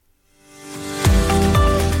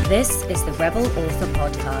This is the Rebel Author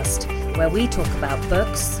Podcast, where we talk about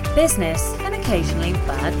books, business, and occasionally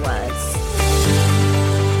bad words.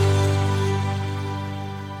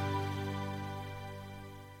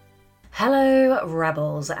 Hello,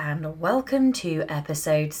 Rebels, and welcome to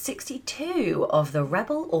episode 62 of the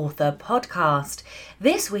Rebel Author Podcast.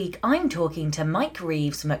 This week, I'm talking to Mike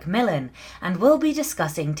Reeves-McMillan, and we'll be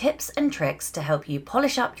discussing tips and tricks to help you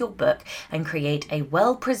polish up your book and create a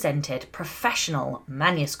well-presented, professional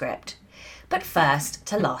manuscript. But first,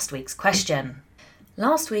 to last week's question.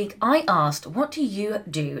 Last week, I asked, what do you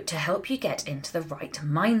do to help you get into the right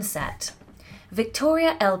mindset?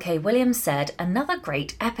 Victoria L.K. Williams said, another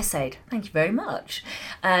great episode. Thank you very much.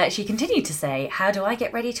 She continued to say, how do I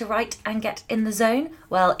get ready to write and get in the zone?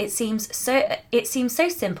 Well, it seems so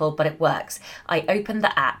simple, but it works. I open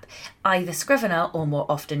the app, either Scrivener or more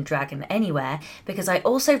often Dragon Anywhere, because I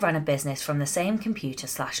also run a business from the same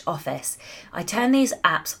computer/office. I turn these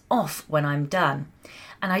apps off when I'm done,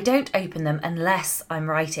 and I don't open them unless I'm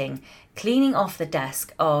writing. Cleaning off the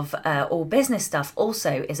desk of all business stuff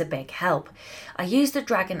also is a big help. I use the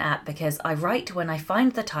Dragon app because I write when I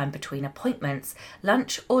find the time between appointments,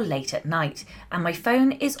 lunch or late at night, and my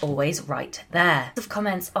phone is always right there. Lots of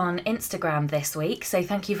comments on Instagram this week, so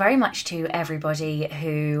thank you very much to everybody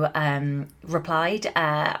who replied.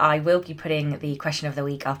 I will be putting the question of the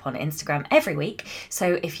week up on Instagram every week,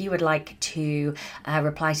 so if you would like to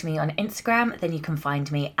reply to me on Instagram, then you can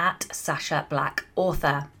find me at Sasha Black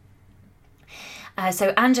Author.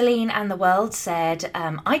 So Angeline and the World said,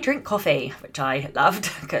 I drink coffee, which I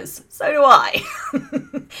loved because so do I.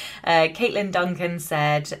 Caitlin Duncan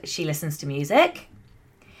said she listens to music.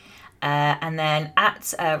 And then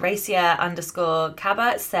at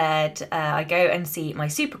Racia_Cabot said, I go and see my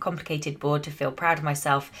super complicated board to feel proud of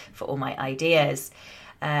myself for all my ideas.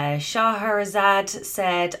 Shahrazad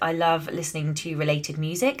said, I love listening to related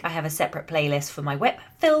music. I have a separate playlist for my whip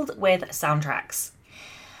filled with soundtracks.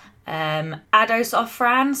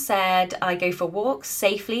 Adosofran said, I go for walks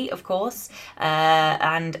safely, of course,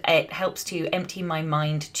 and it helps to empty my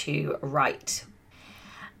mind to write.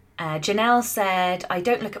 Janelle said, I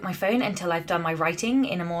don't look at my phone until I've done my writing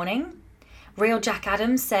in the morning. Real Jack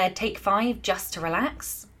Adams said, take 5 just to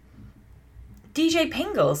relax. DJ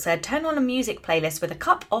Pingle said, turn on a music playlist with a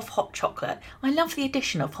cup of hot chocolate. I love the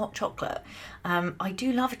addition of hot chocolate. I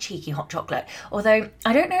do love a cheeky hot chocolate. Although,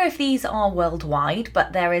 I don't know if these are worldwide,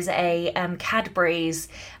 but there is a Cadbury's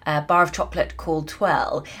bar of chocolate called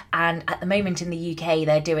Twirl. And at the moment in the UK,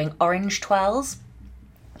 they're doing orange twirls.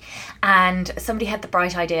 And somebody had the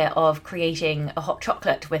bright idea of creating a hot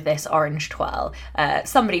chocolate with this orange twirl.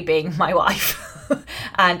 Somebody being my wife.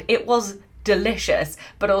 And it was delicious,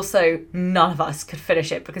 but also none of us could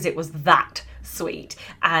finish it because it was that sweet,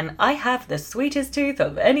 and I have the sweetest tooth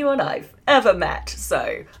of anyone I've ever met,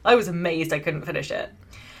 so I was amazed I couldn't finish it.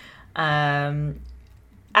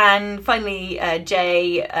 And finally,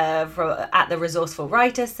 Jay at The Resourceful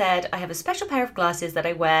Writer said, I have a special pair of glasses that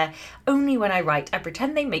I wear only when I write. I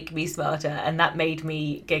pretend they make me smarter, and that made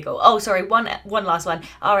me giggle. Oh, sorry, one last one.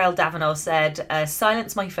 R.L. Davenor said,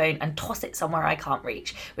 silence my phone and toss it somewhere I can't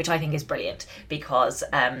reach, which I think is brilliant because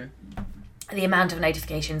the amount of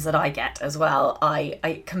notifications that I get as well,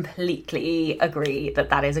 I completely agree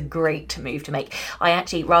that is a great move to make. I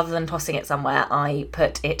actually, rather than tossing it somewhere, I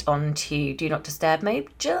put it onto Do Not Disturb mode,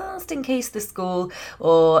 just in case the school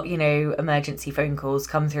or, emergency phone calls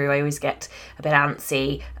come through. I always get a bit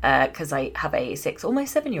antsy because I have a 6,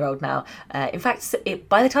 almost 7-year-old now. In fact,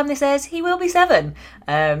 by the time this airs, he will be 7.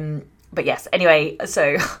 But yes, anyway,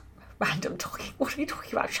 so... Random talking. What are you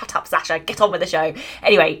talking about? Shut up, Sasha. Get on with the show.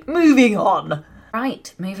 Anyway, moving on.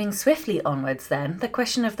 Right, moving swiftly onwards then. The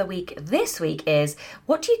question of the week this week is,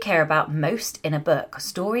 what do you care about most in a book?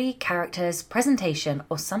 Story, characters, presentation,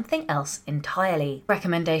 or something else entirely?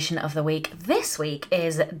 Recommendation of the week this week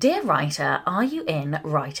is Dear Writer, Are You in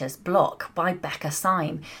Writer's Block by Becca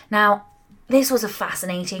Syme. Now, this was a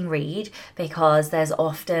fascinating read because there's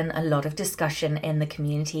often a lot of discussion in the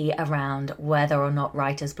community around whether or not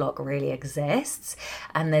writer's block really exists.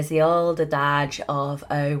 And there's the old adage of,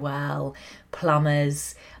 oh, well,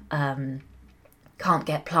 plumbers can't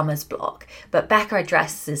get plumber's block. But Becca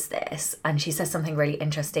addresses this and she says something really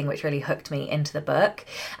interesting which really hooked me into the book.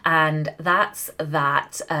 And that's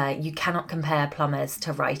that you cannot compare plumbers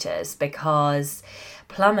to writers because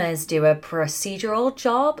plumbers do a procedural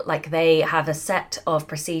job, like they have a set of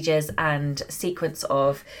procedures and sequence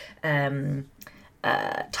of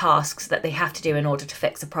tasks that they have to do in order to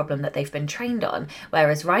fix a problem that they've been trained on,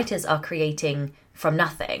 whereas writers are creating from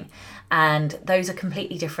nothing. And those are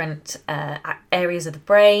completely different areas of the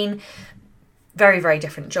brain. very, very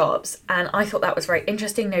different jobs. And I thought that was very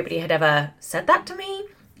interesting. Nobody had ever said that to me.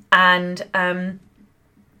 And I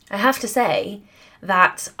have to say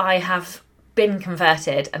that I have been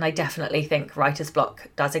converted, and I definitely think writer's block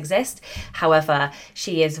does exist. However,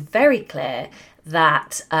 she is very clear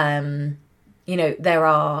that, there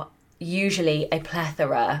are usually a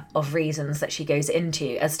plethora of reasons that she goes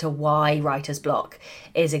into as to why writer's block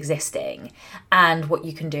is existing and what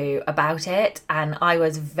you can do about it. And I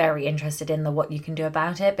was very interested in the what you can do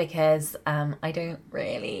about it, because I don't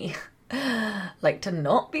really like to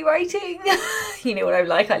not be writing. You know what I'm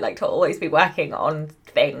like? I like to always be working on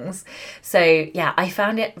things. So yeah, I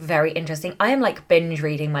found it very interesting. I am like binge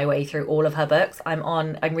reading my way through all of her books.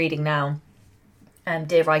 I'm reading now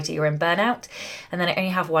Dear Writer, You're in Burnout, and then I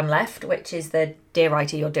only have one left, which is the Dear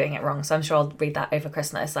Writer, You're Doing It Wrong. So I'm sure I'll read that over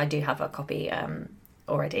Christmas. I do have a copy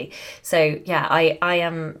already. So yeah, I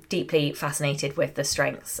am deeply fascinated with the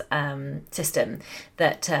strengths system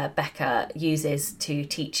that Becca uses to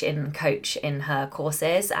teach and coach in her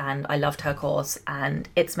courses, and I loved her course and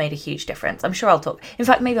it's made a huge difference. I'm sure I'll talk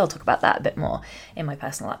about that a bit more in my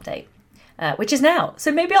personal update, which is now.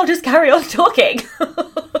 So maybe I'll just carry on talking.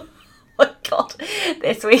 Oh God,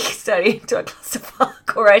 this week is turning into a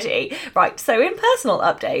clusterfuck already. Right, so in personal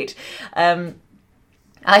update,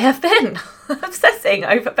 I have been obsessing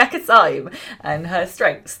over Becca Syme and her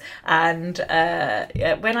strengths. And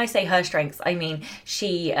when I say her strengths, I mean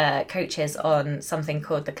she coaches on something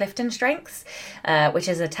called the Clifton Strengths, which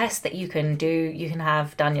is a test that you can do. You can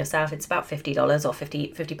have done yourself. It's about $50 or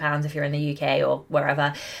 £50 if you're in the UK or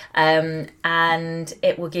wherever. And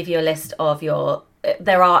it will give you a list of your...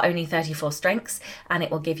 There are only 34 strengths, and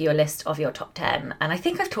it will give you a list of your top 10. And I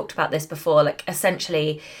think I've talked about this before, like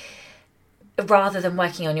essentially, rather than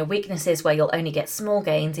working on your weaknesses where you'll only get small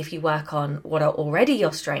gains, if you work on what are already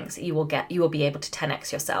your strengths, you will be able to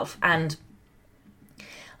 10x yourself. And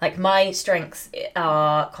like my strengths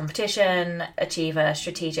are competition, achiever,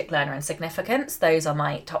 strategic learner, and significance. Those are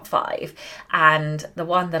my top 5. And the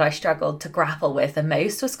one that I struggled to grapple with the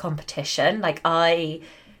most was competition. Like I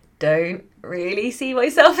don't really see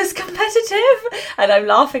myself as competitive, and I'm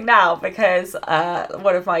laughing now because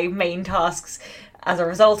one of my main tasks as a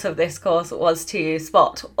result of this course was to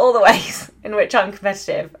spot all the ways in which I'm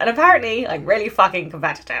competitive, and apparently I'm really fucking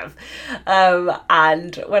competitive.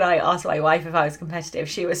 And when I asked my wife if I was competitive,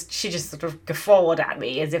 she just sort of guffawed at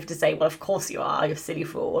me as if to say, well, of course you are, you silly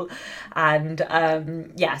fool. And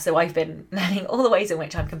so I've been learning all the ways in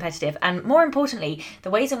which I'm competitive, and more importantly,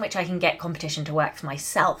 the ways in which I can get competition to work for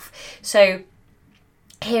myself. So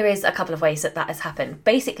here is a couple of ways that has happened.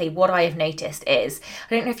 Basically, what I have noticed is,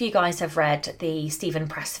 I don't know if you guys have read the Stephen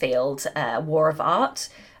Pressfield War of Art,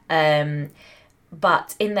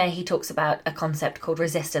 but in there he talks about a concept called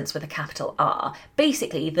resistance with a capital R.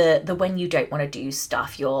 Basically, the when you don't want to do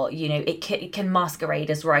stuff, it can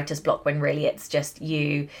masquerade as writer's block when really it's just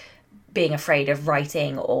you being afraid of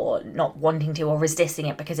writing or not wanting to or resisting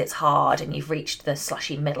it because it's hard and you've reached the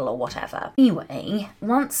slushy middle or whatever. Anyway,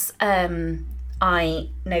 once I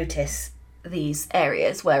notice these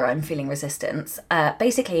areas where I'm feeling resistance,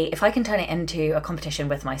 basically, if I can turn it into a competition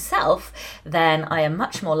with myself, then I am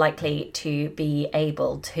much more likely to be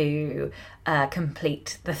able to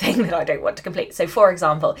complete the thing that I don't want to complete. So, for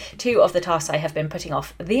example, 2 of the tasks I have been putting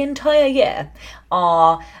off the entire year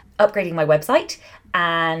are upgrading my website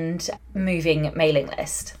and moving mailing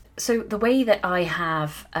list. So the way that I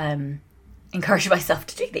have encourage myself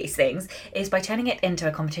to do these things is by turning it into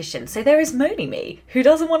a competition. So there is Moni me, who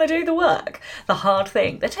doesn't want to do the work, the hard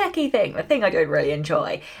thing, the techie thing, the thing I don't really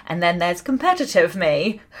enjoy. And then there's competitive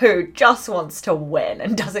me, who just wants to win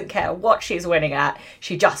and doesn't care what she's winning at.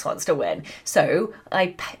 She just wants to win. So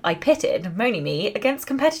I pitted Moni me against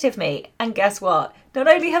competitive me. And guess what? Not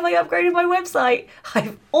only have I upgraded my website,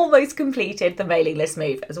 I've almost completed the mailing list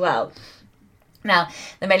move as well. Now,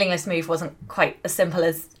 the mailing list move wasn't quite as simple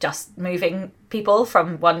as just moving people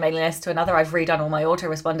from one mailing list to another. I've redone all my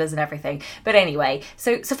autoresponders and everything. But anyway,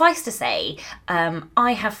 so suffice to say,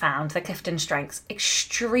 I have found the Clifton Strengths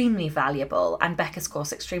extremely valuable and Becca's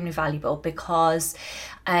course extremely valuable because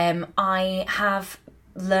I have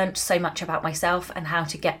learnt so much about myself and how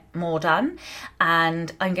to get more done,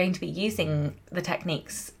 and I'm going to be using the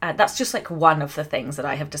techniques. That's just like one of the things that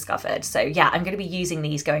I have discovered. So yeah, I'm going to be using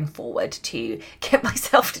these going forward to get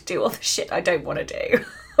myself to do all the shit I don't want to do.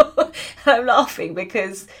 And I'm laughing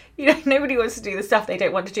because nobody wants to do the stuff they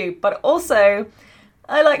don't want to do, but also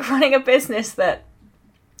I like running a business that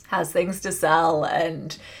has things to sell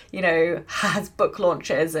and has book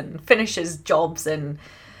launches and finishes jobs and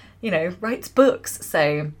writes books.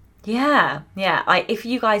 So Yeah. If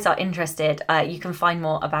you guys are interested, you can find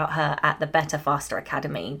more about her at the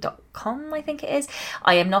betterfasteracademy.com, I think it is.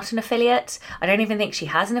 I am not an affiliate. I don't even think she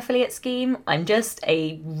has an affiliate scheme. I'm just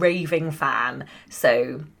a raving fan.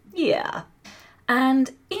 So, yeah.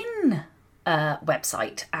 And in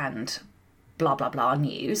website and blah blah blah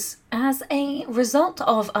news, as a result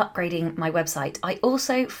of upgrading my website, I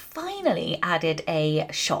also finally added a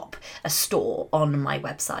store on my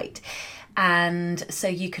website. And so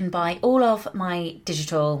you can buy all of my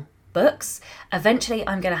digital books. Eventually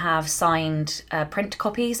I'm going to have signed print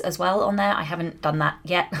copies as well on there. I haven't done that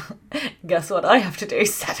yet. Guess what I have to do?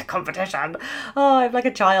 Set a competition. Oh, I'm like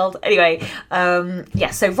a child. Anyway,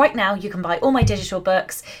 so right now you can buy all my digital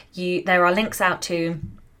books. There are links out to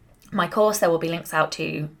my course. There will be links out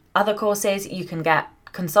to other courses. You can get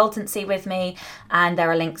consultancy with me, and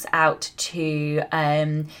there are links out to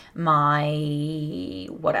my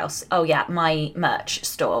merch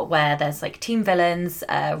store, where there's like Team Villains,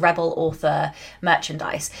 Rebel Author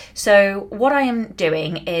merchandise. So what I am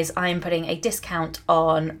doing is I'm putting a discount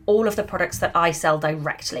on all of the products that I sell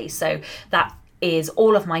directly. So that is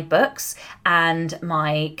all of my books and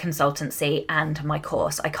my consultancy and my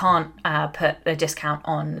course. I can't put a discount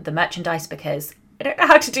on the merchandise because I don't know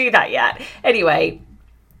how to do that yet. Anyway,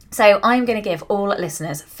 so I'm going to give all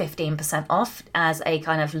listeners 15% off as a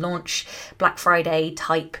kind of launch Black Friday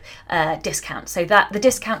type discount. So that the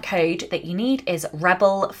discount code that you need is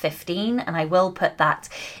Rebel15, and I will put that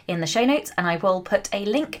in the show notes, and I will put a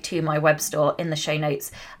link to my web store in the show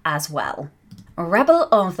notes as well. Rebel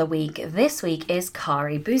of the Week this week is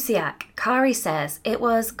Kari Busiak. Kari says, "It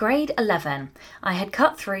was grade 11. I had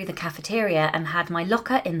cut through the cafeteria and had my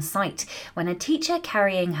locker in sight when a teacher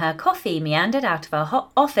carrying her coffee meandered out of her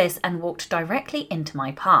office and walked directly into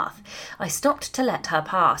my path. I stopped to let her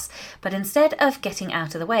pass, but instead of getting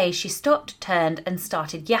out of the way, she stopped, turned and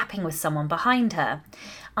started yapping with someone behind her.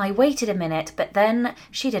 I waited a minute, but then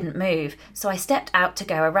she didn't move, so I stepped out to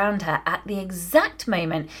go around her. At the exact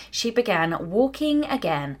moment, she began walking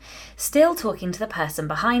again, still talking to the person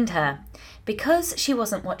behind her. Because she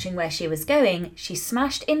wasn't watching where she was going, she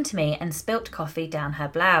smashed into me and spilt coffee down her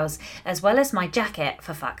blouse, as well as my jacket,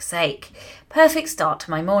 for fuck's sake. Perfect start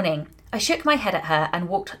to my morning. I shook my head at her and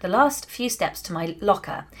walked the last few steps to my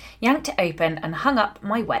locker, yanked it open and hung up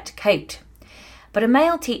my wet coat. But a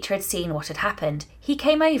male teacher had seen what had happened. He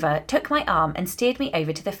came over, took my arm and steered me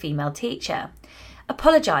over to the female teacher.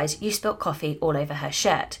 Apologise, you spilt coffee all over her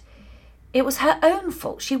shirt. It was her own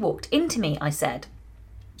fault. She walked into me, I said.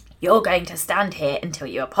 You're going to stand here until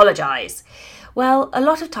you apologise. Well, a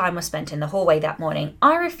lot of time was spent in the hallway that morning.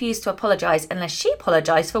 I refused to apologise unless she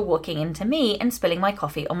apologised for walking into me and spilling my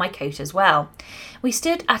coffee on my coat as well. We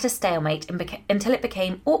stood at a stalemate until it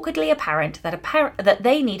became awkwardly apparent that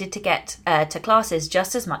they needed to get to classes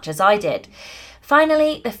just as much as I did.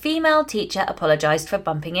 Finally, the female teacher apologised for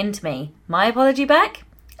bumping into me. My apology back?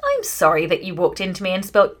 I'm sorry that you walked into me and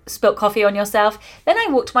spilt coffee on yourself. Then I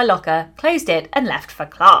walked to my locker, closed it and left for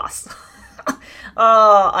class.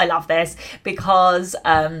 Oh, I love this because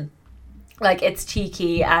it's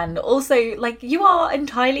cheeky, and also you are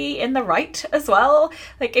entirely in the right as well.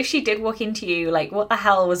 If she did walk into you, what the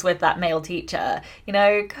hell was with that male teacher?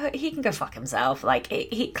 He can go fuck himself.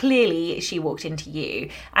 Clearly she walked into you,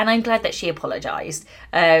 and I'm glad that she apologized.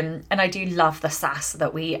 And I do love the sass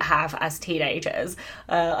that we have as teenagers.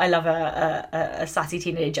 I love a sassy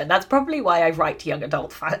teenager. That's probably why I write young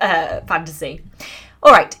adult fantasy.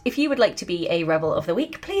 All right, if you would like to be a Rebel of the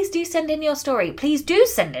Week, please do send in your story. Please do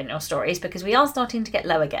send in your stories because we are starting to get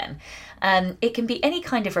low again. It can be any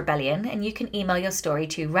kind of rebellion, and you can email your story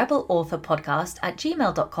to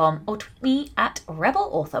rebelauthorpodcast@gmail.com or tweet me at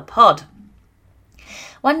rebelauthorpod.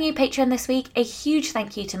 One new patron this week, a huge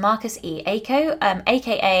thank you to Marcus E. Ako,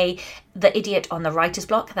 aka The Idiot on the Writer's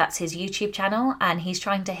Block. That's his YouTube channel, and he's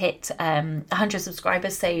trying to hit 100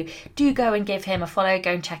 subscribers, so do go and give him a follow.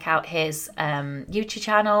 Go and check out his YouTube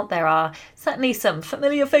channel. There are certainly some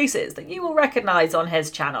familiar faces that you will recognise on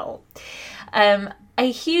his channel. A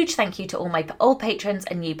huge thank you to all my old patrons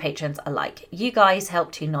and new patrons alike. You guys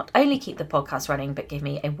help to not only keep the podcast running, but give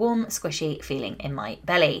me a warm, squishy feeling in my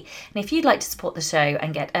belly. And if you'd like to support the show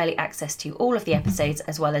and get early access to all of the episodes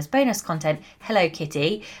as well as bonus content, hello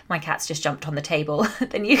kitty, my cat's just jumped on the table,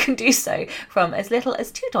 then you can do so from as little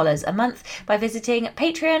as $2 a month by visiting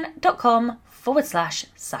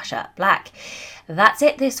patreon.com/Sasha Black. That's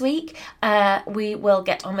it this week. We will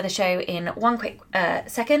get on with the show in one quick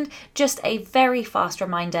second. Just a very fast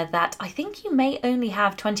reminder that I think you may only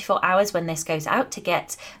have 24 hours when this goes out to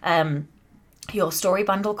get your story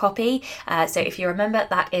bundle copy. So if you remember,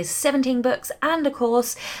 that is 17 books and a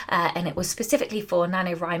course, and it was specifically for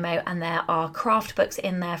NaNoWriMo, and there are craft books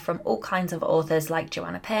in there from all kinds of authors like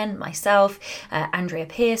Joanna Penn, myself, Andrea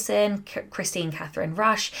Pearson, Christine Catherine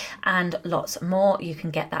Rush, and lots more. You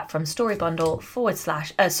can get that from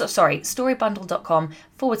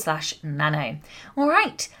storybundle.com/nano. All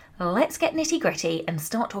right, let's get nitty gritty and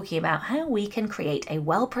start talking about how we can create a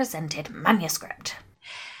well-presented manuscript.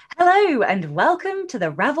 Hello and welcome to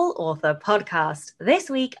the Ravel Author Podcast. This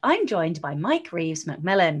week I'm joined by Mike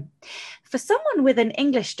Reeves-McMillan. For someone with an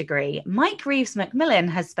English degree, Mike Reeves-McMillan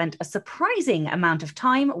has spent a surprising amount of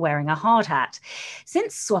time wearing a hard hat,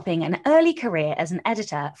 since swapping an early career as an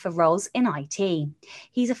editor for roles in IT.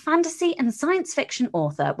 He's a fantasy and science fiction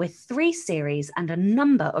author with 3 series and a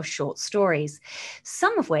number of short stories,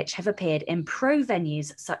 some of which have appeared in pro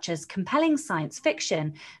venues such as Compelling Science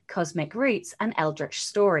Fiction, Cosmic Roots, and Eldritch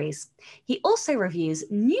Stories. He also reviews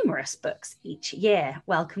numerous books each year.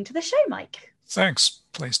 Welcome to the show, Mike. Thanks.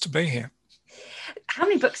 Pleased to be here. How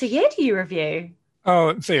many books a year do you review? Oh,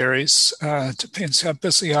 it varies. Depends how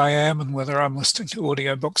busy I am and whether I'm listening to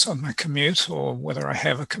audiobooks on my commute or whether I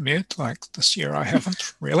have a commute. Like this year, I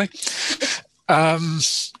haven't really.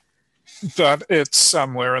 But it's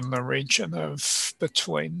somewhere in the region of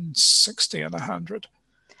between 60 and 100.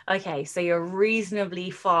 Okay, so you're a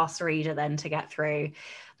reasonably fast reader then to get through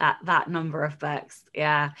that number of books.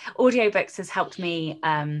 Yeah, audiobooks has helped me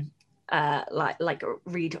like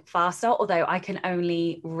read faster, although I can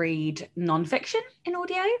only read non-fiction in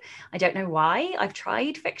audio. I don't know why. I've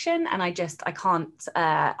tried fiction and I can't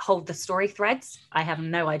hold the story threads. I have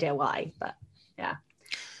no idea why, but yeah.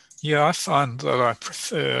 Yeah, I find that I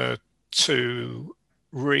prefer to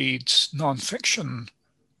read non-fiction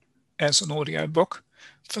as an audiobook.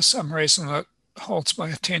 For some reason, it holds my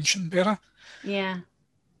attention better. Yeah.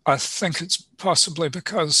 I think it's possibly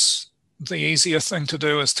because the easier thing to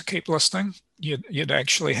do is to keep listening. You'd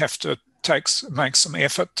actually have to make some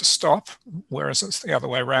effort to stop, whereas it's the other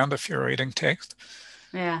way around if you're reading text.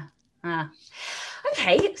 Yeah.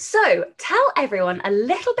 Okay, so tell everyone a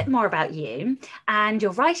little bit more about you and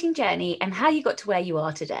your writing journey and how you got to where you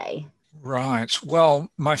are today. Right.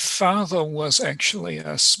 Well, my father was actually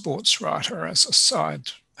a sports writer as a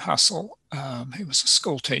side hustle. He was a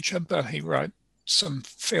school teacher, but he wrote some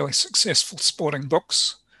fairly successful sporting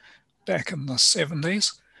books back in the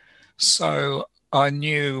 70s. So I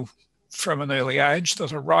knew from an early age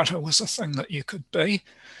that a writer was a thing that you could be.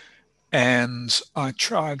 And I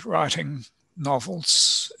tried writing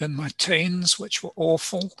novels in my teens, which were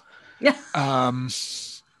awful. Yeah. I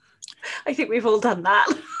think we've all done that.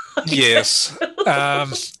 Yes.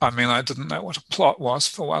 I mean, I didn't know what a plot was,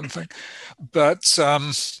 for one thing. But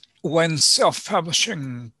when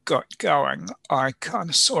self-publishing got going, I kind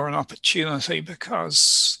of saw an opportunity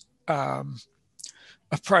because,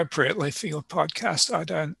 appropriately for your podcast, I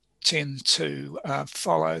don't tend to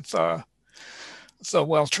follow the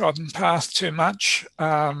well-trodden path too much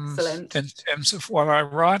in terms of what I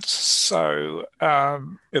write. So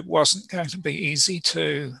it wasn't going to be easy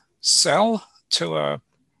to sell to a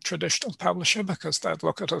traditional publisher because they'd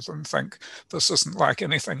look at it and think, this isn't like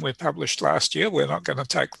anything we published last year. We're not going to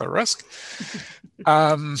take the risk.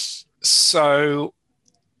 So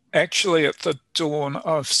actually at the dawn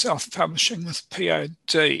of self-publishing with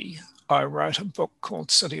POD, I wrote a book called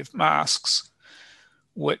City of Masks,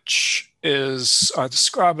 which is, I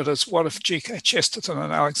describe it as what if G.K. Chesterton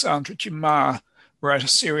and Alexandre Dumas wrote a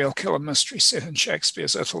serial killer mystery set in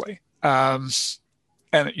Shakespeare's Italy. And,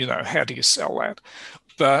 you know, how do you sell that?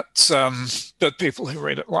 But people who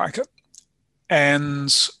read it like it.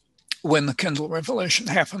 And when the Kindle revolution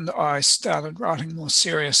happened, I started writing more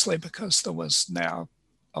seriously because there was now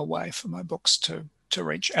a way for my books to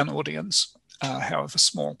reach an audience, however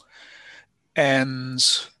small. And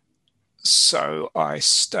so I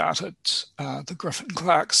started the Griffin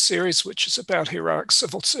Clark series, which is about heroic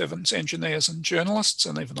civil servants, engineers, and journalists,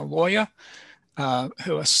 and even a lawyer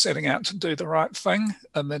who are setting out to do the right thing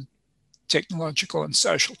amid technological and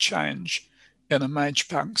social change in a mage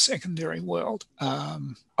punk secondary world.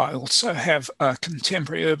 I also have a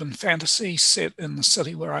contemporary urban fantasy set in the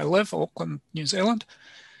city where I live, Auckland, New Zealand.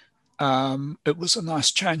 It was a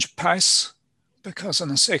nice change of pace because in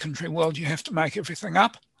a secondary world you have to make everything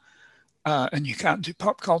up. And you can't do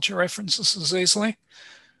pop culture references as easily.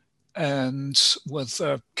 And with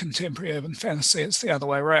contemporary urban fantasy, it's the other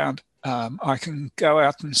way around. I can go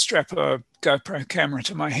out and strap a GoPro camera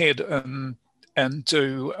to my head and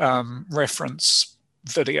do reference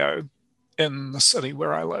video in the city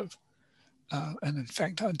where I live. And in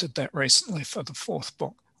fact, I did that recently for the 4th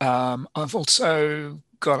book. I've also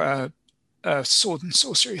got a a sword and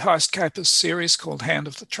sorcery heist capers series called Hand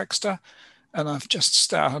of the Trickster, and I've just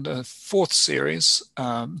started a fourth series,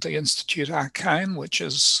 the Institute Arcane, which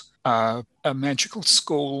is a magical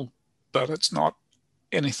school, but it's not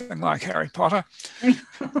anything like Harry Potter.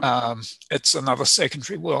 It's another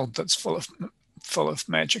secondary world that's full of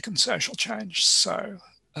magic and social change. So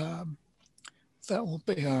that will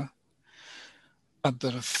be a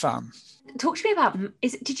bit of fun. Talk to me about,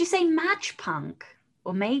 did you say Mage Punk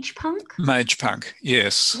or Mage Punk? Mage Punk,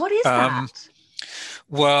 yes. What is that?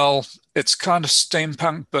 Well, it's kind of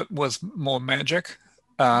steampunk, but with more magic,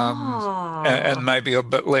 and maybe a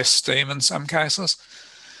bit less steam in some cases.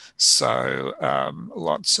 So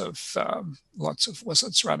lots of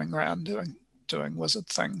wizards running around doing wizard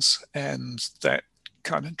things, and that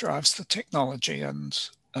kind of drives the technology, and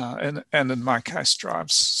in my case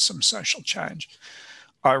drives some social change.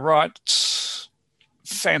 I write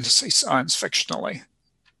fantasy science fictionally,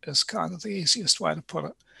 is kind of the easiest way to put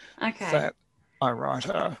it. Okay. That I write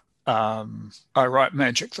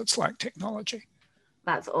magic that's like technology.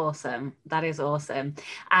 That's awesome. That is awesome.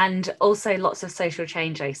 And also lots of social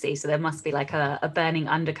change, I see. So there must be like a burning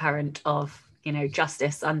undercurrent of,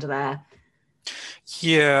 justice under there.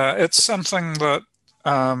 Yeah, it's something that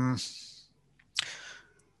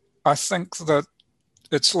I think that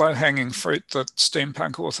it's low-hanging fruit that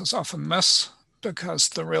steampunk authors often miss, because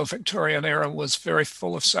the real Victorian era was very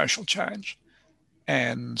full of social change,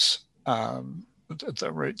 and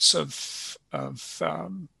the roots of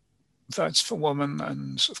votes for women,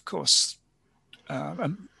 and of course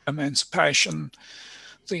emancipation,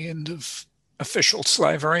 the end of official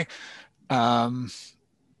slavery, all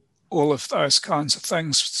of those kinds of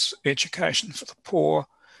things, education for the poor,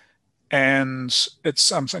 and it's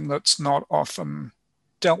something that's not often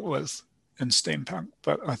dealt with in steampunk,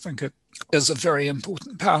 but I think it is a very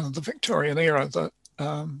important part of the Victorian era that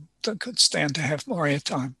could stand to have more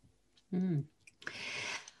airtime. Mm.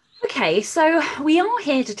 Okay, so we are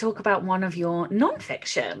here to talk about one of your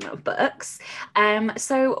non-fiction books.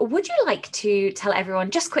 So would you like to tell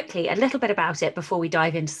everyone just quickly a little bit about it before we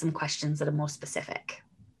dive into some questions that are more specific?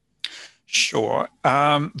 Sure.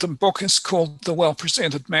 The book is called The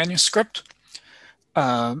Well-Presented Manuscript.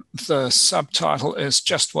 The subtitle is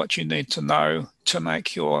Just What You Need to Know to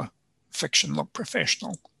Make Your Fiction Look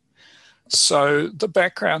Professional. So the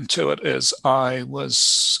background to it is I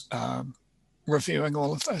was reviewing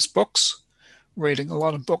all of those books, reading a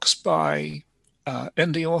lot of books by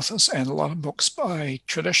indie authors and a lot of books by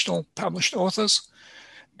traditional published authors.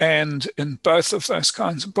 And in both of those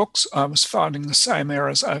kinds of books, I was finding the same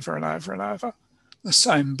errors over and over and over, the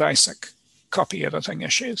same basic copy editing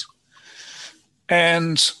issues.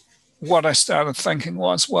 And what I started thinking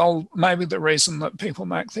was, well, maybe the reason that people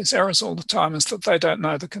make these errors all the time is that they don't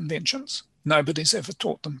know the conventions. Nobody's ever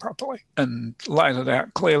taught them properly and laid it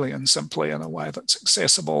out clearly and simply in a way that's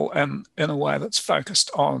accessible and in a way that's focused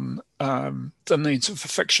on the needs of a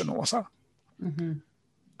fiction author. Mm-hmm.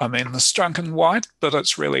 I mean, the Strunk and White, but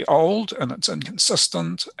it's really old and it's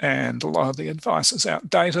inconsistent and a lot of the advice is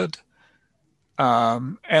outdated,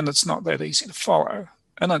 and it's not that easy to follow.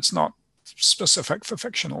 And it's not specific for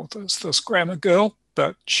fiction authors. There's Grammar Girl,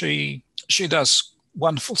 but she does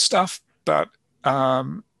wonderful stuff, but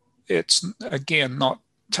it's, again, not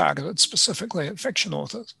targeted specifically at fiction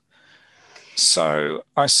authors. So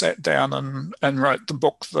I sat down and wrote the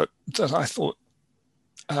book that I thought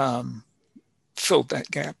filled that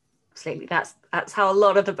gap. Absolutely. That's how a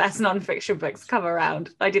lot of the best nonfiction books come around.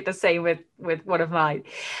 I did the same with one of mine.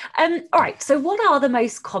 All right. So what are the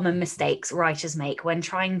most common mistakes writers make when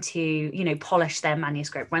trying to, polish their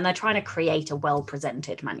manuscript, when they're trying to create a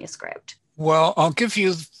well-presented manuscript? Well, I'll give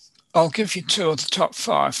you two of the top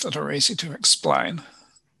 5 that are easy to explain.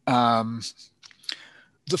 The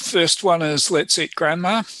first one is Let's Eat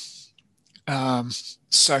Grandma,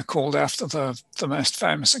 so called after the most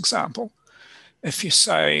famous example. If you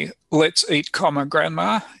say, let's eat,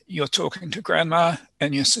 grandma, you're talking to grandma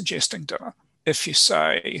and you're suggesting dinner. If you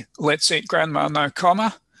say, let's eat grandma, no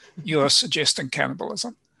comma, you're suggesting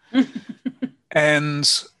cannibalism.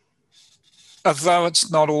 And although it's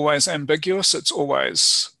not always ambiguous, it's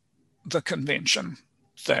always the convention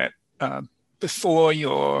that before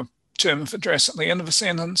your term of address at the end of a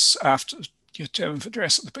sentence, after your term of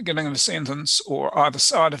address at the beginning of a sentence, or either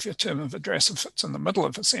side of your term of address if it's in the middle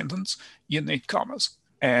of a sentence, you need commas.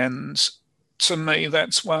 And to me,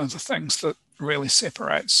 that's one of the things that really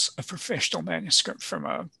separates a professional manuscript from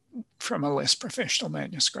a less professional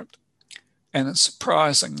manuscript. And it's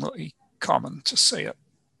surprisingly common to see it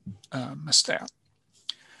missed out.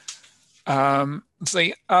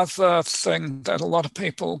 The other thing that a lot of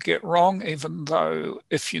people get wrong, even though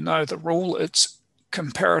if you know the rule, it's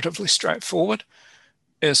comparatively straightforward,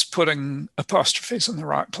 is putting apostrophes in the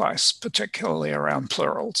right place, particularly around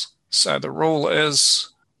plurals. So the rule is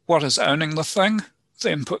what is owning the thing,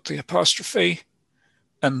 then put the apostrophe,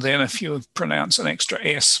 and then if you pronounce an extra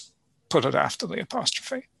S, put it after the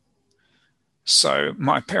apostrophe. So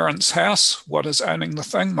my parents' house, what is owning the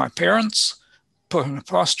thing? My parents, put an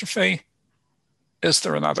apostrophe. Is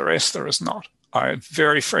there another S? There is not. I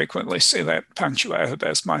very frequently see that punctuated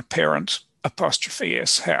as my parent apostrophe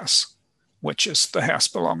S house, which is the house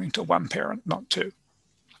belonging to one parent, not two.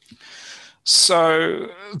 So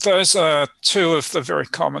those are two of the very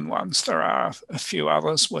common ones. There are a few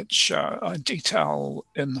others which I detail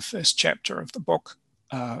in the first chapter of the book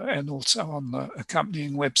and also on the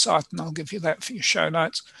accompanying website, and I'll give you that for your show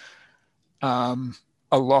notes.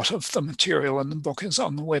 A lot of the material in the book is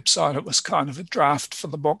on the website. It was kind of a draft for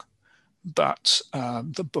the book, but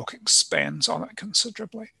the book expands on it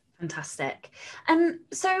considerably. Fantastic. And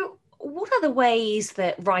so what are the ways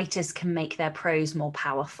that writers can make their prose more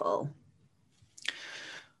powerful?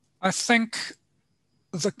 I think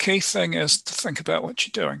the key thing is to think about what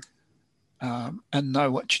you're doing and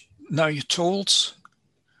know your tools,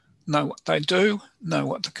 know what they do, know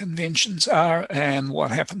what the conventions are, and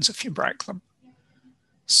what happens if you break them.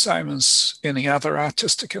 Same as any other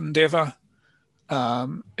artistic endeavor.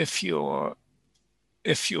 If you're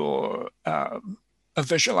a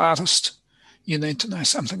visual artist, you need to know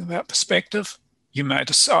something about perspective. You may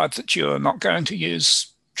decide that you're not going to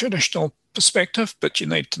use traditional perspective, but you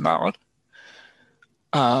need to know it.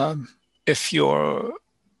 If you're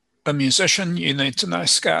a musician, you need to know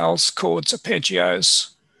scales, chords,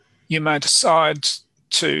 arpeggios. You may decide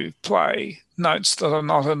to play notes that are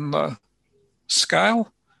not in the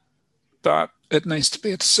scale, but it needs to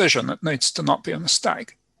be a decision. It needs to not be a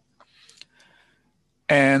mistake.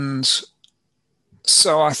 And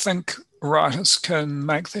so I think writers can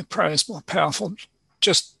make their prose more powerful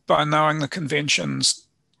just by knowing the conventions,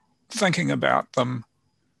 thinking about them,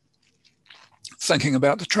 thinking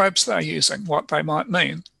about the tropes they're using, what they might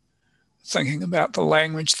mean, thinking about the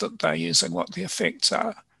language that they're using, what the effects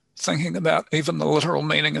are, thinking about even the literal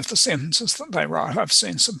meaning of the sentences that they write. I've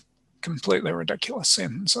seen some completely ridiculous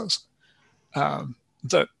sentences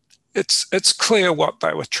that it's clear what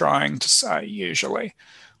they were trying to say usually,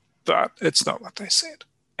 but it's not what they said.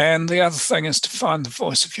 And the other thing is to find the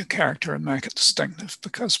voice of your character and make it distinctive,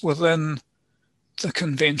 because within the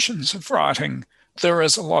conventions of writing, there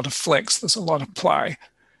is a lot of flex, there's a lot of play,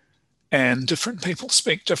 and different people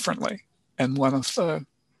speak differently. And one of the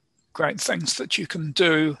great things that you can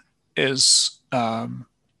do is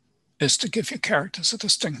to give your characters a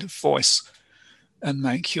distinctive voice and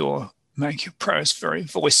make your prose very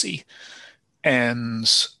voicey,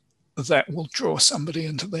 and that will draw somebody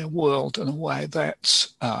into their world in a way that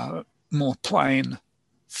more plain,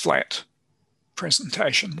 flat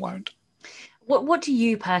presentation won't. What do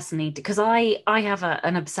you personally do? Because I have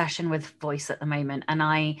an obsession with voice at the moment, and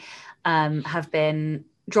I have been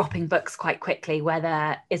dropping books quite quickly where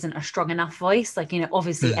there isn't a strong enough voice. Like,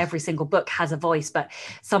 obviously every single book has a voice, but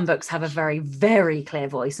some books have a very, very clear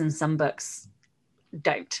voice and some books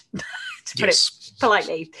don't, to put it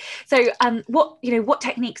politely. So what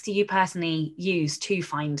techniques do you personally use to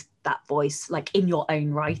find that voice, like in your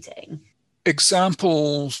own writing?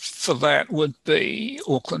 Example for that would be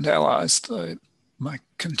Auckland Allies, my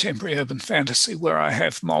contemporary urban fantasy, where I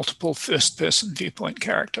have multiple first-person viewpoint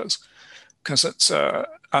characters, because it's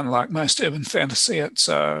unlike most urban fantasy, it's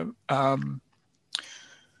a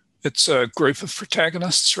group of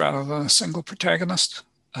protagonists rather than a single protagonist,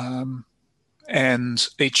 and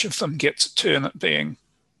each of them gets a turn at being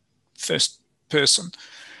first person.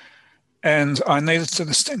 And I needed to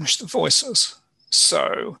distinguish the voices,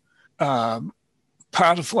 so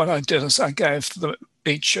part of what I did is I gave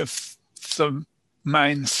each of the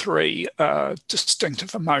main three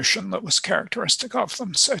distinctive emotion that was characteristic of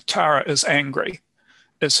them. So Tara is angry,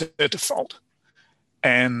 is her default,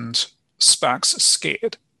 and Sparks is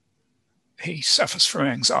scared. He suffers from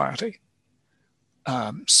anxiety.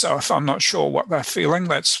 So if I'm not sure what they're feeling,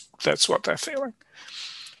 that's what they're feeling.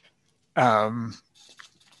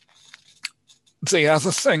 The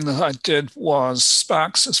other thing that I did was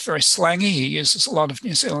Sparks is very slangy. He uses a lot of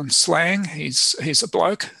New Zealand slang. He's a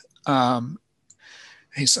bloke.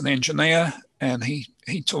 He's an engineer, and he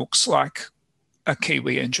talks like a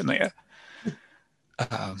Kiwi engineer.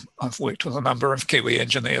 I've worked with a number of Kiwi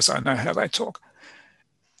engineers. I know how they talk.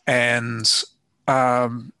 And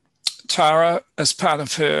Tara, as part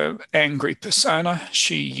of her angry persona,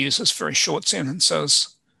 she uses very short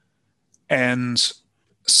sentences. and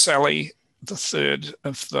Sally, the third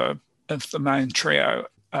of the main trio,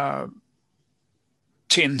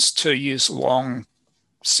 tends to use long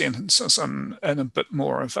sentences and a bit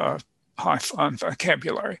more of a high-flying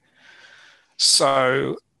vocabulary.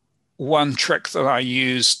 So one trick that I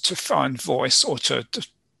use to find voice, or to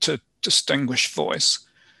distinguish voice,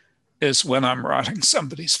 is when I'm writing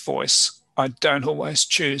somebody's voice, I don't always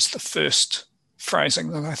choose the first phrasing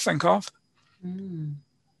that I think of.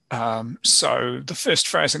 So the first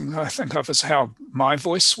phrasing that I think of is how my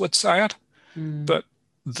voice would say it, but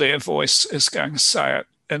their voice is going to say it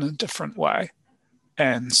in a different way.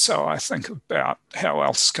 And so I think about how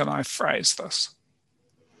else can I phrase this.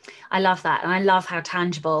 I love that. And I love how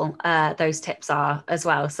tangible those tips are as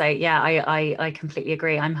well. So yeah, I completely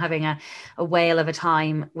agree. I'm having a whale of a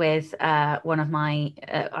time with one of my,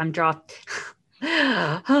 I'm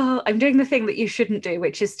doing the thing that you shouldn't do,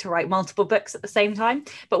 which is to write multiple books at the same time.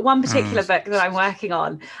 But one particular book that I'm working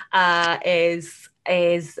on is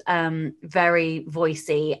very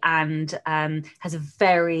voicey and has a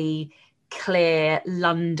very clear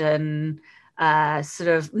London sort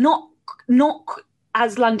of not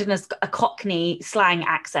as London as a Cockney slang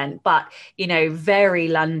accent, but, you know, very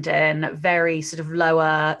London, very sort of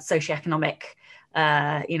lower socioeconomic,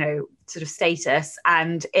 you know, sort of status.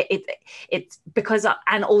 And it's because,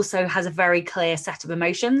 and also has a very clear set of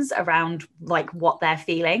emotions around like what they're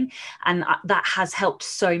feeling. And that has helped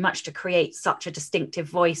so much to create such a distinctive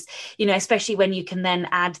voice, you know, especially when you can then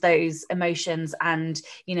add those emotions and,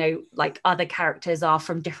 you know, like other characters are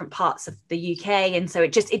from different parts of the UK. And so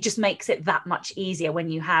it just makes it that much easier when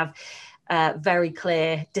you have very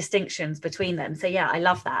clear distinctions between them. So yeah, I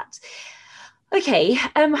love that. Okay,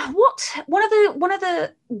 one of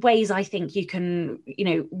the ways I think you can, you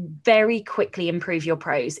know, very quickly improve your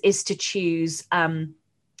prose is to choose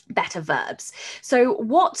better verbs. So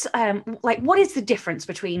what is the difference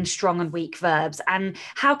between strong and weak verbs, and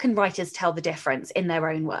how can writers tell the difference in their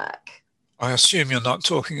own work? I assume you're not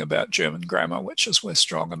talking about German grammar, which is where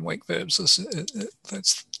strong and weak verbs is.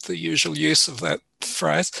 That's the usual use of that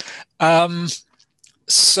phrase.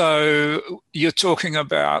 So you're talking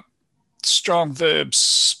about strong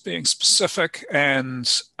verbs being specific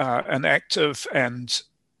and an active, and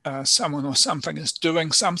someone or something is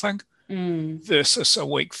doing something, versus a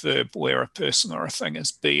weak verb where a person or a thing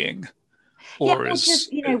is being, or is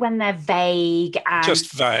just, you know, when they're vague and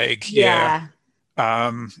just vague. It's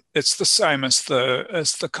the same as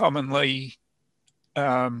the commonly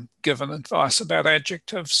given advice about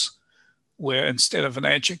adjectives, where instead of an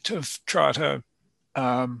adjective, try to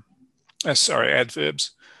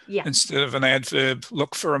adverbs. Yeah. Instead of an adverb,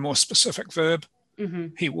 look for a more specific verb.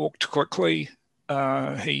 He walked quickly.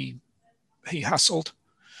 He hustled.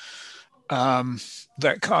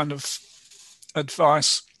 That kind of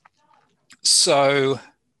advice. So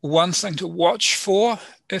one thing to watch for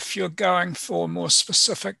if you're going for more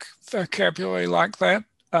specific vocabulary like that,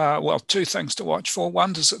 two things to watch for.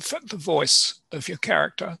 One, does it fit the voice of your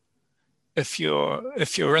character? If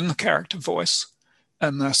you're in the character voice,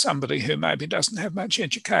 and there's somebody who maybe doesn't have much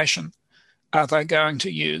education, are they going to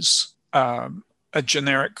use a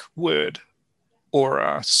generic word or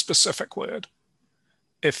a specific word?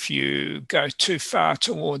 If you go too far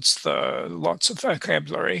towards the lots of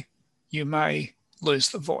vocabulary, you may lose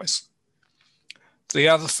the voice. The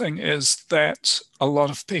other thing is that a lot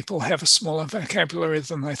of people have a smaller vocabulary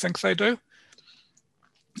than they think they do,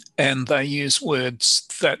 and they use words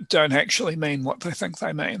that don't actually mean what they think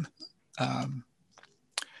they mean.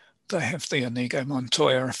 They have the Inigo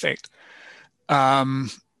Montoya effect.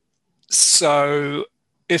 So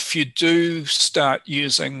if you do start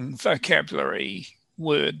using vocabulary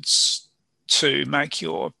words to make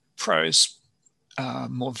your prose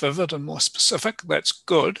more vivid and more specific, that's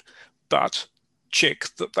good, but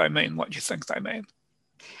check that they mean what you think they mean.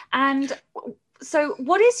 And so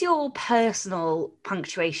what is your personal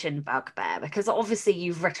punctuation bugbear? Because obviously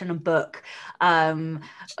you've written a book,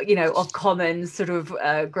 you know, of common sort of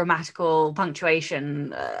grammatical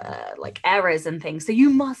punctuation, like errors and things. So you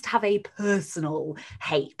must have a personal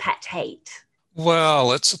pet hate.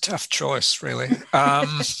 Well, it's a tough choice, really.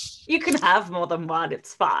 You can have more than one,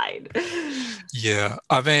 it's fine. Yeah,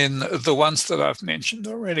 I mean, the ones that I've mentioned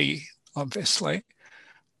already, obviously,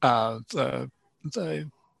 the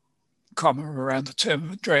comma around the term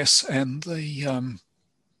of address and the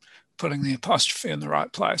putting the apostrophe in the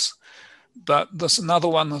right place. But there's another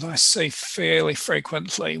one that I see fairly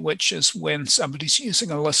frequently, which is when somebody's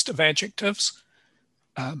using a list of adjectives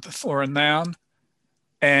before a noun.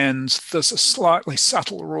 And there's a slightly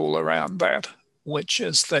subtle rule around that, which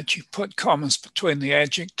is that you put commas between the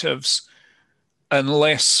adjectives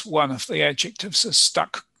unless one of the adjectives is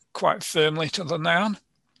stuck quite firmly to the noun.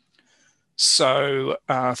 So,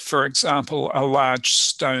 for example, a large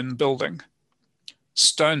stone building.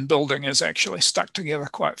 Stone building is actually stuck together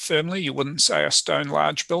quite firmly. You wouldn't say a stone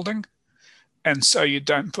large building, and so you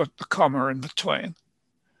don't put the comma in between.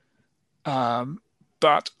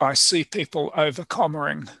 But I see people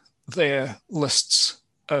over-commaing their lists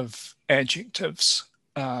of adjectives,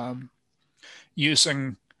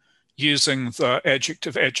 using the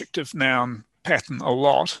adjective noun pattern a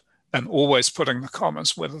lot, and always putting the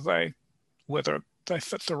commas whether they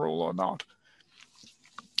fit the rule or not.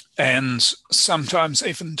 And sometimes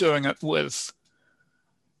even doing it with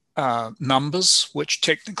numbers, which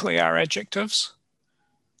technically are adjectives.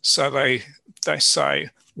 So they say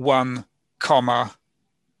 1,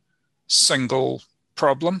 single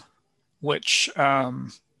problem, which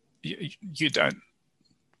you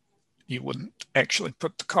wouldn't actually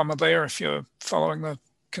put the comma there if you're following the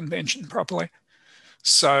convention properly.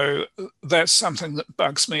 So that's something that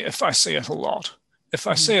bugs me if I see it a lot. If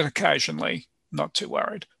I see it occasionally, not too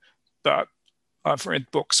worried. But I've read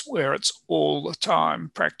books where it's all the time,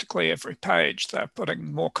 practically every page, they're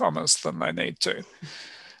putting more commas than they need to,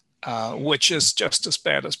 which is just as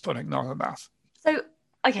bad as putting not enough. So,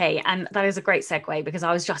 okay, and that is a great segue because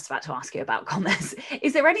I was just about to ask you about commas.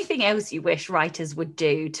 Is there anything else you wish writers would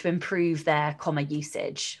do to improve their comma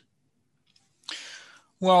usage?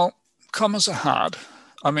 Well, commas are hard.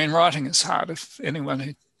 I mean, writing is hard. If anyone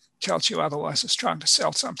who tells you otherwise is trying to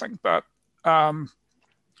sell something, but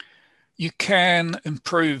you can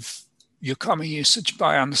improve your comma usage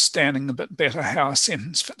by understanding a bit better how a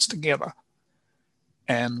sentence fits together.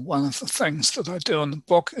 And one of the things that I do in the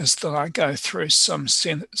book is that I go through some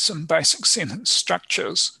basic sentence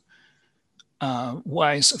structures,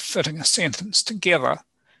 ways of fitting a sentence together,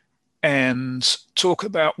 and talk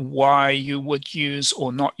about why you would use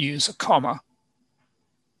or not use a comma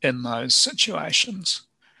in those situations.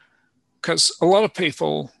 Because a lot of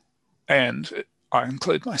people, and I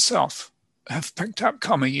include myself, have picked up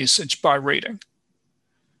comma usage by reading.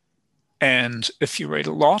 And if you read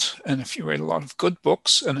a lot, and if you read a lot of good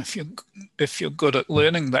books, and if you're good at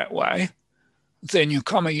learning that way, then your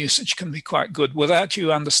comma usage can be quite good without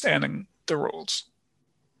you understanding the rules.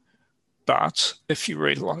 But if you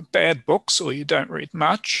read a lot of bad books, or you don't read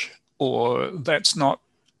much, or that's not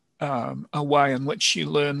a way in which you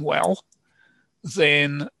learn well,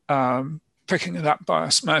 then picking it up by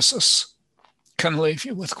osmosis can leave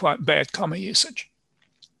you with quite bad comma usage.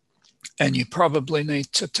 And you probably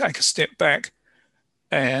need to take a step back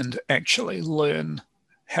and actually learn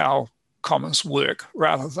how commas work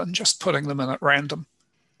rather than just putting them in at random.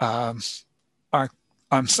 I'm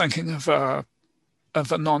thinking of a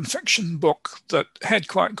non-fiction book that had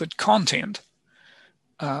quite good content,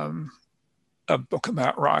 a book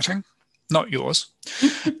about writing, not yours,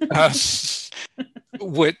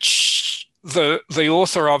 which the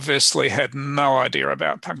author obviously had no idea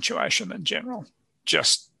about punctuation in general,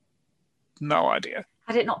 just no idea.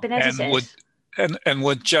 Had it not been edited? And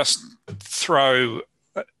would just throw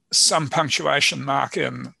some punctuation mark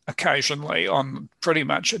in occasionally on pretty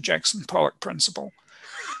much a Jackson Pollock principle.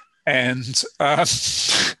 And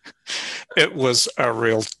it was a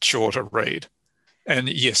real chore to read. And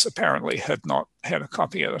yes, apparently had not had a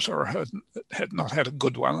copy editor, or had not had a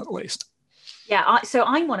good one at least. Yeah, so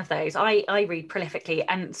I'm one of those. I read prolifically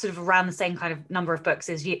and sort of around the same kind of number of books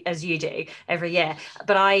as you do every year.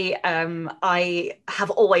 But I have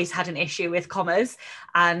always had an issue with commas,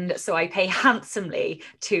 and so I pay handsomely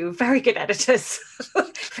to very good editors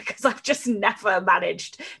because I've just never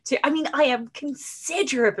managed to. I mean, I am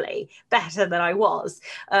considerably better than I was.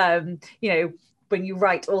 When you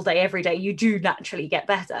write all day, every day, you do naturally get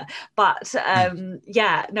better. But I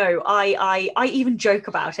even joke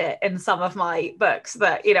about it in some of my books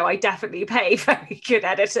that, I definitely pay very good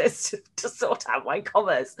editors to sort out my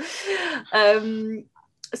commas.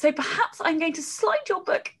 So perhaps I'm going to slide your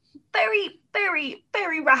book very, very,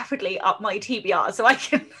 very rapidly up my TBR so I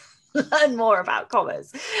can learn more about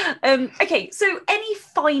commas. Okay, so any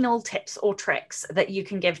final tips or tricks that you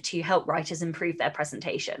can give to help writers improve their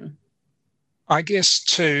presentation? I guess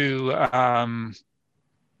to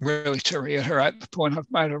reiterate the point I've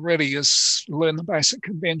made already is learn the basic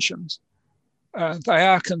conventions. They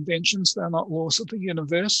are conventions, they're not laws of the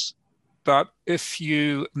universe. But if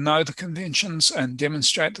you know the conventions and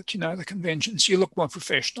demonstrate that you know the conventions, you look more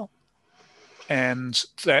professional. And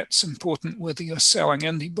that's important whether you're selling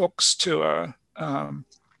indie books to an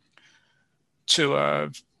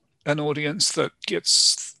audience that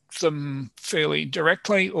gets them fairly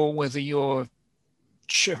directly, or whether you're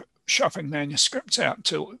shopping manuscripts out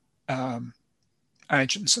to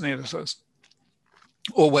agents and editors,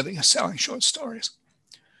 or whether you're selling short stories.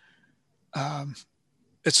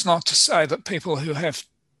 It's not to say that people who have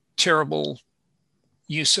terrible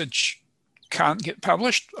usage can't get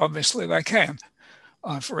published. Obviously they can.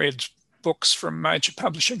 I've read books from major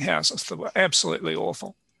publishing houses that were absolutely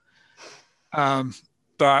awful.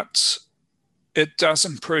 But it does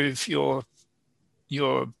improve your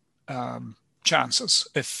chances.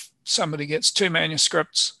 If somebody gets 2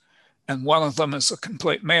 manuscripts and one of them is a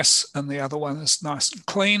complete mess and the other one is nice and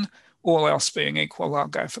clean, all else being equal, I'll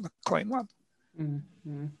go for the clean one.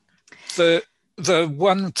 Mm-hmm. The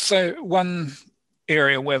one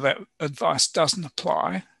area where that advice doesn't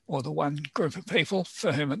apply, or the one group of people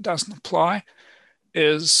for whom it doesn't apply,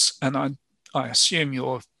 is, and I assume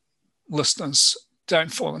your listeners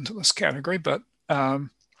don't fall into this category, but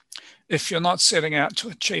if you're not setting out to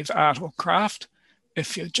achieve art or craft,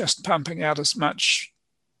 if you're just pumping out as much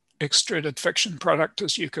extruded fiction product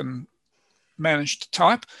as you can manage to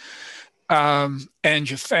type, and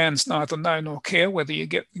your fans neither know nor care whether you're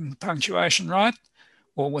getting the punctuation right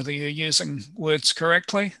or whether you're using words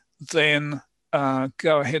correctly, then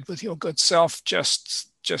go ahead with your good self.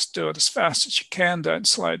 Just do it as fast as you can. Don't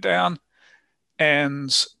slow down,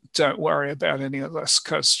 and don't worry about any of this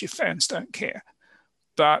because your fans don't care.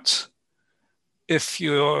 But if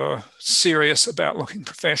you're serious about looking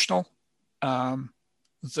professional,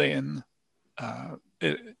 then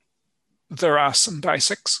there are some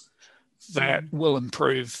basics that will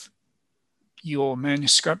improve your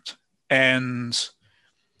manuscript. And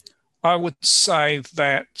I would say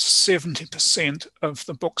that 70% of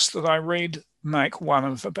the books that I read make one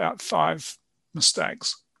of about 5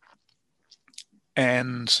 mistakes.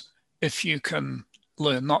 And if you can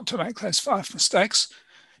learn not to make those 5 mistakes,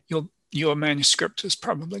 your manuscript is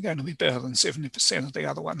probably going to be better than 70% of the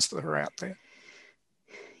other ones that are out there.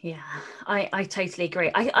 Yeah, I totally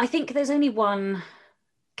agree. I think there's only one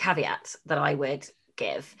caveat that I would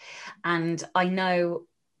give. And I know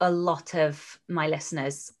a lot of my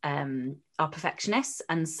listeners are perfectionists,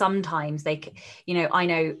 and sometimes they, I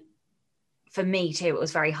know for me too, it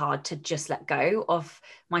was very hard to just let go of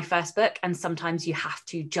my first book. And sometimes you have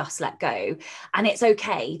to just let go. And it's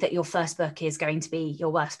okay that your first book is going to be your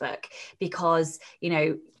worst book, because,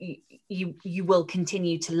 you will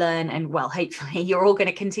continue to learn, and well, hopefully you're all going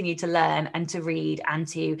to continue to learn and to read and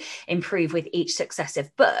to improve with each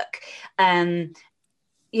successive book. But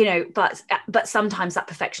sometimes that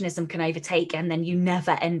perfectionism can overtake, and then you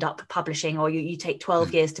never end up publishing, or you take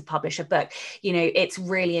 12 years to publish a book.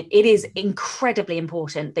 It is incredibly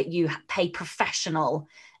important that you pay professional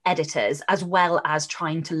editors, as well as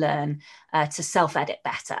trying to learn to self-edit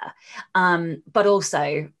better. But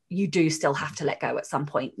also you do still have to let go at some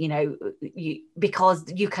point, because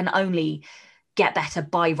you can only get better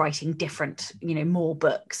by writing different, more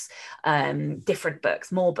books, different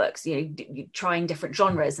books, more books, trying different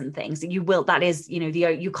genres and things. You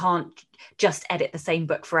can't just edit the same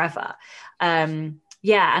book forever. And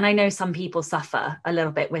I know some people suffer a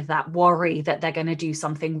little bit with that worry that they're going to do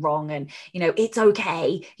something wrong, and it's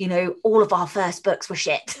okay. All of our first books were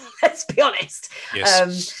shit. Let's be honest.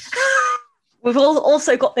 Yes. We've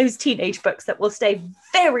also got those teenage books that will stay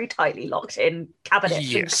very tightly locked in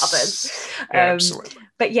cabinets and cupboards. Absolutely.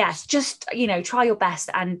 But yes, just, try your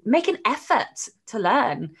best and make an effort to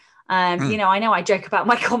learn. I know I joke about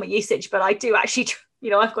my common usage, but I do actually,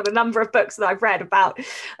 I've got a number of books that I've read about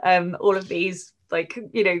all of these,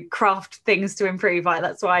 craft things to improve.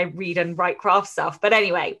 That's why I read and write craft stuff. But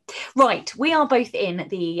anyway, right. We are both in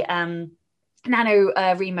the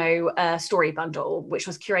NaNoWriMo story bundle, which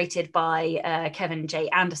was curated by Kevin J.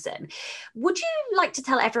 Anderson. Would you like to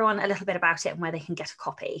tell everyone a little bit about it and where they can get a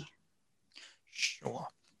copy? Sure.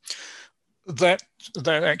 That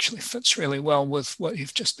actually fits really well with what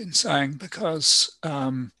you've just been saying, because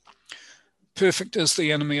perfect is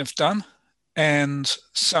the enemy of done, and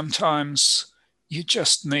sometimes you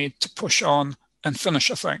just need to push on and finish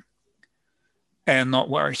a thing and not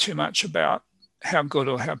worry too much about how good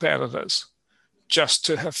or how bad it is, just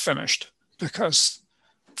to have finished, because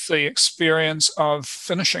the experience of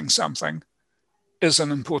finishing something is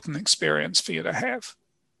an important experience for you to have.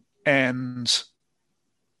 And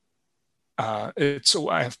it's a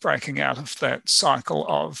way of breaking out of that cycle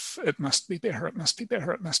of it must be better, it must be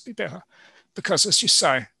better, it must be better. Because as you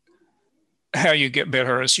say, how you get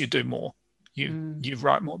better is you do more. You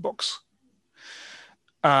write more books.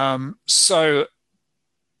 So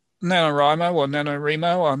NaNoWriMo or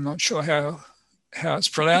NaNoWriMo, I'm not sure how it's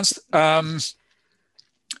pronounced,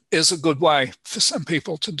 is a good way for some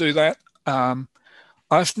people to do that.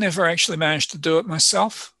 I've never actually managed to do it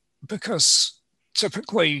myself, because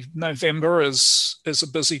typically November is a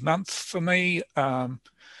busy month for me.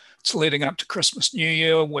 It's leading up to Christmas, New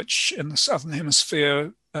Year, which in the Southern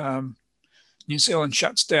Hemisphere, New Zealand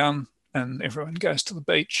shuts down and everyone goes to the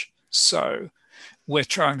beach. So we're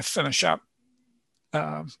trying to finish up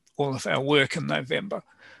all of our work in November.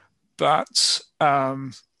 But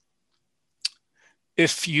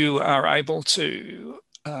if you are able to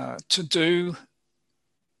do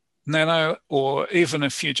Nano, or even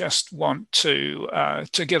if you just want to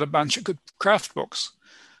get a bunch of good craft books,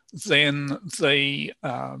 then the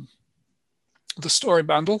story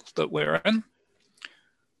bundle that we're in,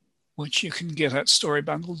 which you can get at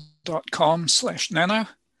storybundle.com/nano,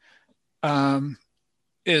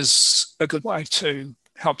 is a good way to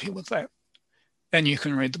help you with that. And you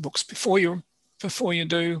can read the books before you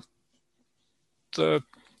do the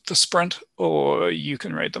sprint, or you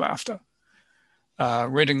can read them after.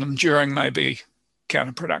 Reading them during may be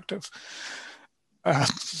counterproductive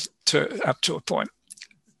up to a point.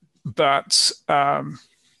 But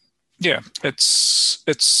yeah, it's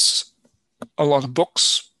a lot of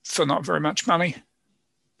books for not very much money,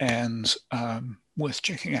 and worth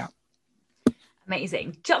checking out.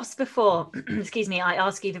 Amazing. Just before, excuse me, I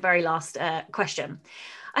ask you the very last question,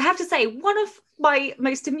 I have to say one of my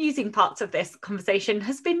most amusing parts of this conversation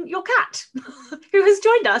has been your cat, who has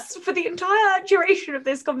joined us for the entire duration of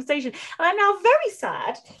this conversation. And I'm now very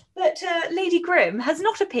sad that Lady Grimm has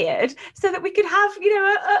not appeared so that we could have,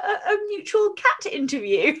 a mutual cat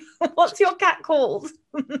interview. What's your cat called?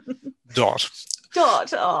 Dot.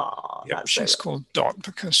 Dot. Oh, yeah, she's called Dot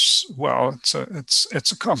because, well,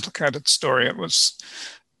 it's a complicated story.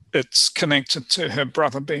 It's connected to her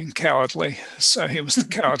brother being cowardly. So he was the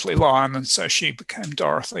cowardly lion, and so she became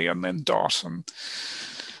Dorothy and then Dot. And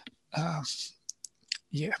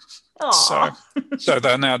yeah. Aww. So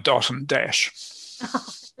they're now Dot and Dash. Oh,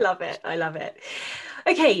 love it. I love it.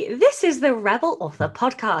 Okay, this is the Rebel Author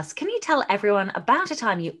Podcast. Can you tell everyone about a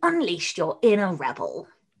time you unleashed your inner rebel?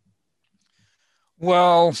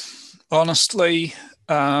 Well, honestly,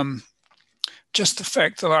 just the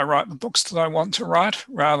fact that I write the books that I want to write,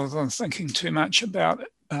 rather than thinking too much about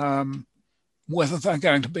whether they're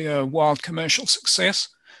going to be a wild commercial success.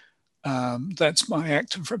 That's my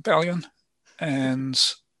act of rebellion. And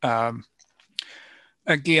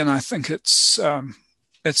again, I think it's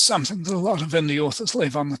something that a lot of indie authors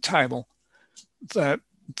leave on the table, that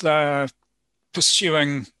they're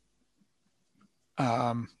pursuing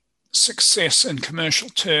success in commercial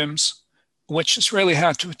terms, which is really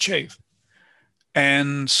hard to achieve.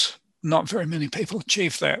 And not very many people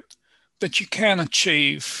achieve that. But you can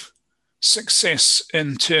achieve success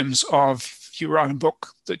in terms of you write a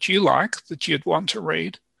book that you like, that you'd want to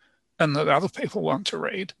read, and that other people want to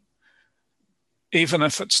read, even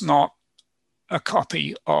if it's not a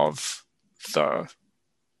copy of the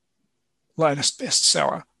latest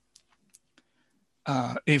bestseller,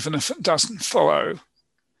 even if it doesn't follow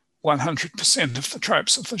 100% of the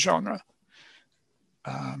tropes of the genre.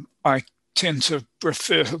 I tend to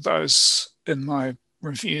refer to those in my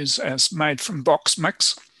reviews as made from box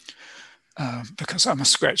mix, because I'm a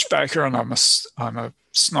scratch baker and I'm a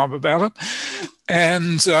snob about it.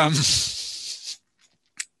 And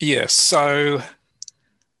yeah, so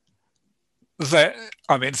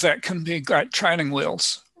that can be great training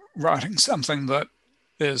wheels. Writing something that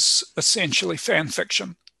is essentially fan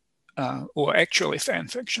fiction, or actually fan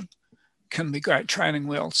fiction, can be great training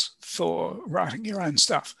wheels for writing your own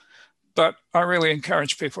stuff. But I really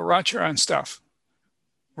encourage people, write your own stuff.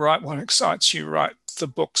 Write what excites you. Write the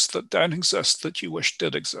books that don't exist that you wish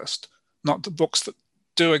did exist, not the books that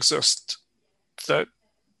do exist that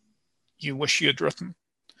you wish you'd written.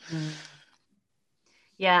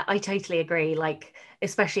 Yeah, I totally agree. Like,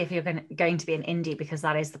 especially if you're going to be an indie, because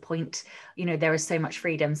that is the point. There is so much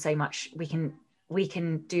freedom, so much we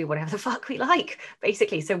can do whatever the fuck we like,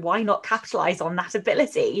 basically. So why not capitalize on that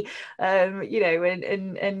ability,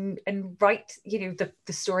 and write, the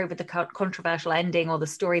story with the controversial ending, or the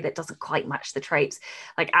story that doesn't quite match the tropes.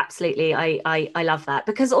 Like, absolutely, I love that,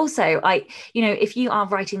 because also if you are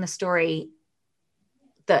writing the story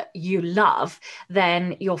that you love,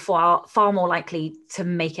 then you're far more likely to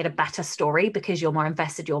make it a better story, because you're more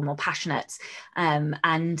invested, you're more passionate,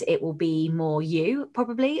 and it will be more you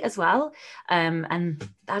probably as well, and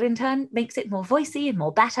that in turn makes it more voicey and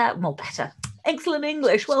more better. Excellent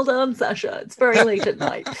English, well done, Sasha. It's very late at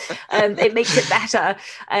night. It makes it better.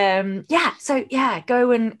 So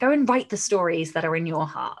go and write the stories that are in your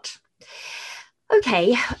heart.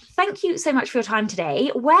 Okay, thank you so much for your time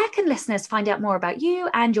today. Where can listeners find out more about you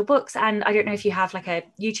and your books? And I don't know if you have like a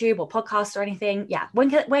YouTube or podcast or anything. Yeah,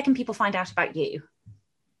 where can people find out about you?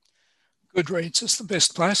 Goodreads is the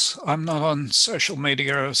best place. I'm not on social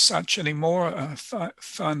media as such anymore. I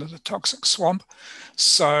find it a toxic swamp.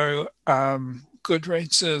 So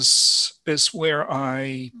Goodreads is where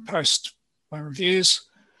I post my reviews.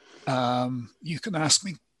 You can ask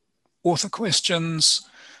me author questions.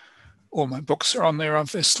 All my books are on there,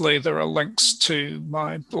 obviously. There are links to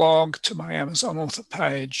my blog, to my Amazon author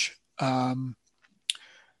page.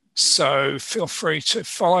 So feel free to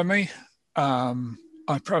follow me.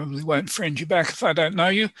 I probably won't friend you back if I don't know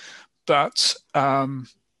you, but I'm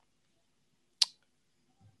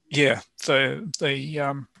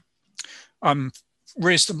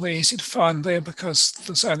reasonably easy to find there because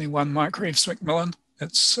there's only one Mike Reeves-McMillan.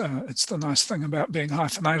 It's the nice thing about being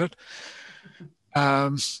hyphenated.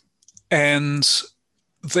 And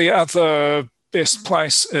the other best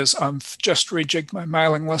place is I've just rejigged my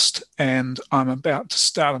mailing list and I'm about to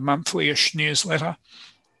start a monthly-ish newsletter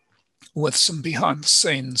with some behind the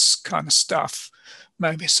scenes kind of stuff,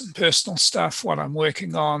 maybe some personal stuff, what I'm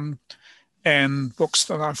working on, and books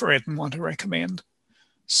that I've read and want to recommend.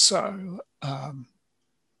 So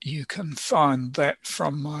you can find that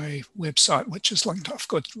from my website, which is linked off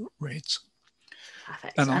Goodreads.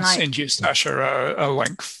 Perfect. And I'll send you, Sasha, a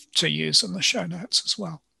link to use in the show notes as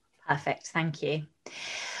well. Perfect. Thank you.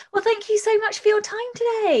 Well, thank you so much for your time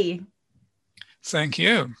today. Thank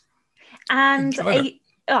you. And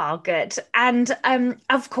good. And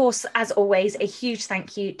of course, as always, a huge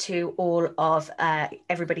thank you to all of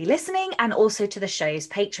everybody listening and also to the show's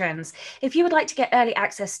patrons. If you would like to get early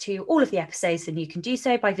access to all of the episodes, then you can do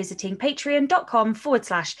so by visiting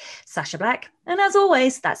patreon.com/Sasha Black. And as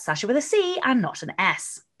always, that's Sasha with a C and not an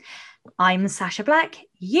S. I'm Sasha Black.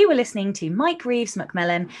 You were listening to Mike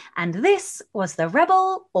Reeves-McMillan, and this was the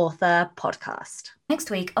Rebel Author Podcast. Next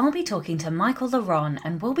week, I'll be talking to Michael Laron,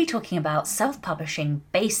 and we'll be talking about self-publishing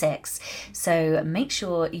basics. So make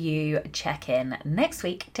sure you check in next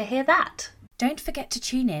week to hear that. Don't forget to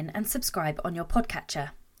tune in and subscribe on your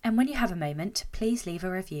podcatcher. And when you have a moment, please leave a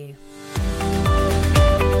review.